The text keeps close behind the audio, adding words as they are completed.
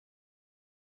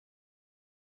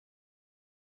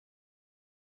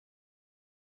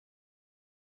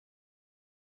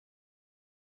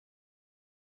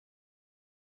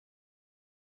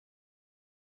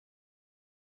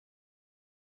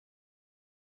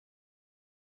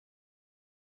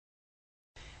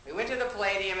We went to the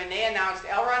Palladium, and they announced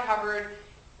L Ron Hubbard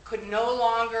could no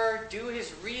longer do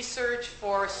his research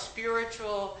for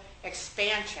spiritual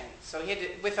expansion, so he had to,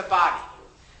 with a body.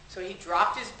 So he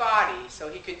dropped his body so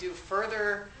he could do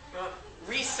further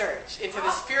research into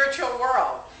the spiritual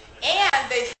world.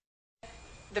 And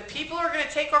the people who are going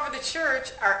to take over the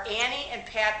church are Annie and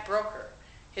Pat Broeker,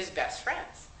 his best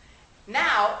friends.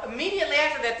 Now, immediately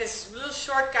after that, this little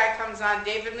short guy comes on,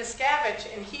 David Miscavige,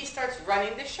 and he starts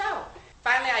running the show.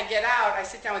 Finally, I get out, I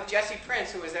sit down with Jesse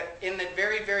Prince, who was in the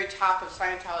very, very top of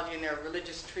Scientology in their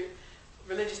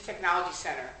religious technology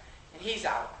center, and he's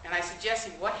out. And I said,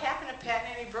 Jesse, what happened to Pat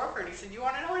and Annie Broeker? And he said, you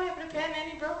want to know what happened to Pat and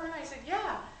Annie Broeker? And I said,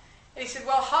 yeah. And he said,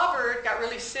 well, Hubbard got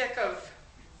really sick of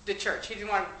the church. He didn't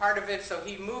want to be part of it, so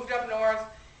he moved up north.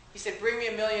 He said, bring me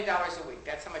 $1 million a week.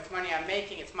 That's how much money I'm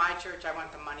making. It's my church. I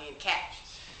want the money in cash.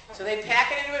 So they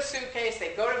pack it into a suitcase.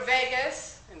 They'd go to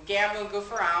Vegas and gamble and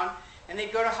goof around. And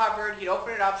they'd go to Hubbard. He'd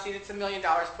open it up, see it's $1 million,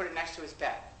 put it next to his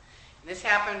bed. And this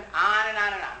happened on and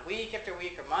on and on, week after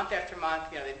week or month after month.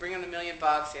 You know, they'd bring him the $1 million.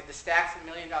 They had the stacks of $1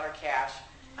 million cash.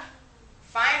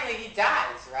 Finally, he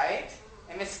dies, right?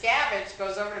 And Miscavige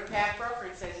goes over to Pat Broeker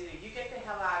and says, either you get the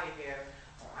hell out of here,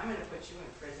 or I'm going to put you in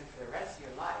prison for the rest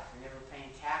of your life. You're never paying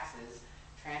taxes,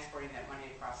 transporting that money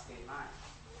across state lines.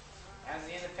 That was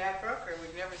the end of Pat Broeker.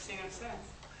 We've never seen him since.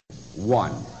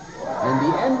 One. And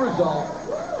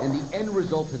the end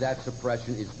result to that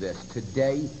suppression is this.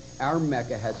 Today, our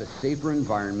Mecca has a safer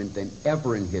environment than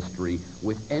ever in history,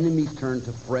 with enemies turned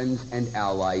to friends and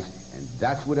allies, and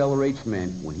that's what LRH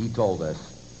meant when he told us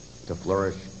to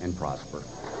flourish and prosper.